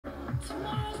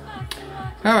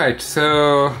Alright,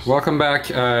 so welcome back.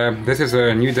 This is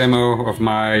a new demo of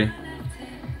my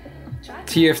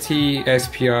TFT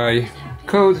SPI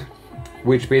code,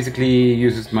 which basically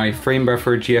uses my frame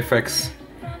buffer GFX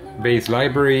base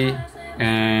library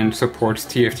and supports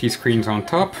TFT screens on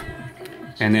top,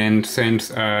 and then sends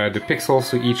the pixels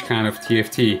to each kind of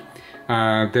TFT.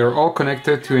 They're all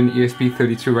connected to an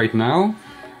ESP32 right now.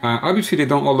 Obviously they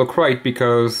don't all look right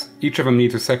because each of them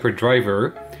needs a separate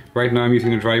driver. Right now I'm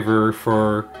using a driver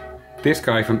for this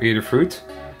guy from Adafruit,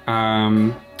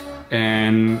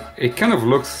 and it kind of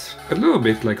looks a little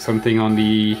bit like something on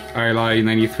the ILI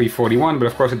 9341, but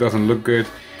of course it doesn't look good.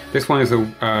 This one is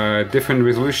a different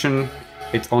resolution.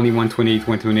 It's only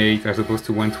 128/128 as opposed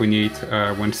to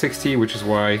 128/160, which is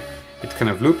why it's kind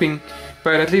of looping.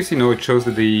 But at least, you know, it shows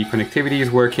that the connectivity is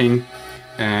working,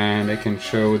 and I can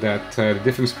show that the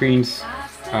different screens,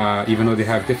 even though they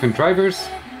have different drivers,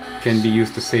 can be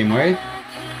used the same way.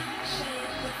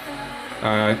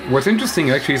 What's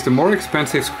interesting actually is the more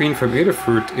expensive screen from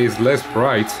Adafruit is less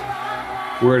bright,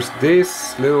 whereas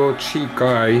this little cheap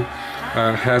guy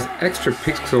has extra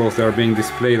pixels that are being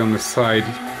displayed on the side.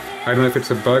 I don't know if it's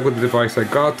a bug with the device I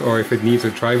got or if it needs a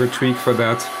driver tweak for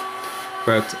that,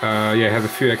 but yeah, it has a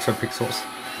few extra pixels.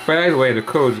 But either way, the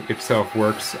code itself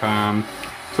works.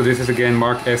 So this is again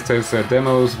Mark Estes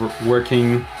demos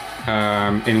working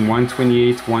in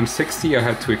 128/160. I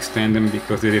had to extend them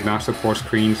because they did not support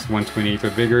screens 128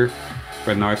 or bigger,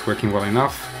 but now it's working well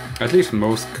enough. At least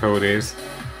most code is.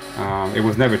 It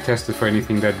was never tested for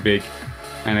anything that big,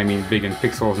 and I mean big in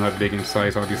pixels, not big in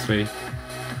size, obviously.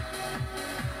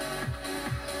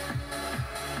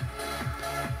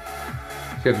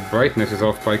 Yeah, the brightness is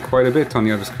off by quite a bit on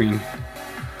the other screen.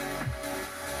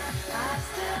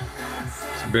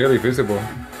 It's barely visible.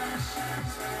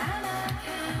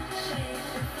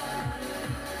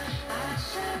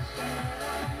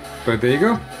 But there you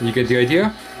go, you get the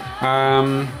idea.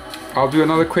 I'll do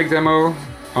another quick demo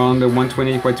on the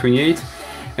 128/128,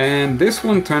 and this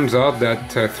one turns out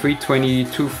that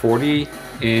 320/240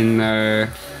 in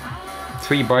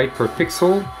 3 byte per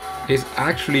pixel is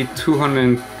actually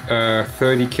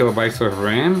 230 kilobytes of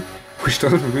RAM, which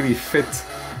doesn't really fit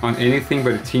on anything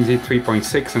but a TNT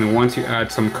 3.6, and once you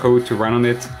add some code to run on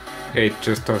it, it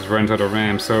just runs out of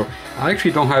RAM. So I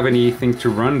actually don't have anything to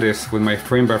run this with my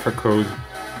frame buffer code,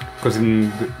 because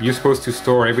you're supposed to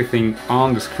store everything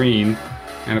on the screen,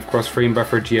 and of course frame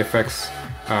buffer GFX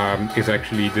is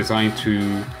actually designed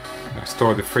to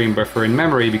store the frame buffer in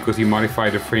memory, because you modify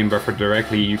the frame buffer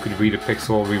directly. You could read a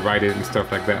pixel, rewrite it and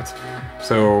stuff like that.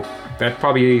 So that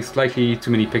probably is slightly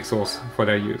too many pixels for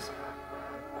that use.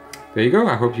 There you go,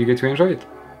 I hope you get to enjoy it.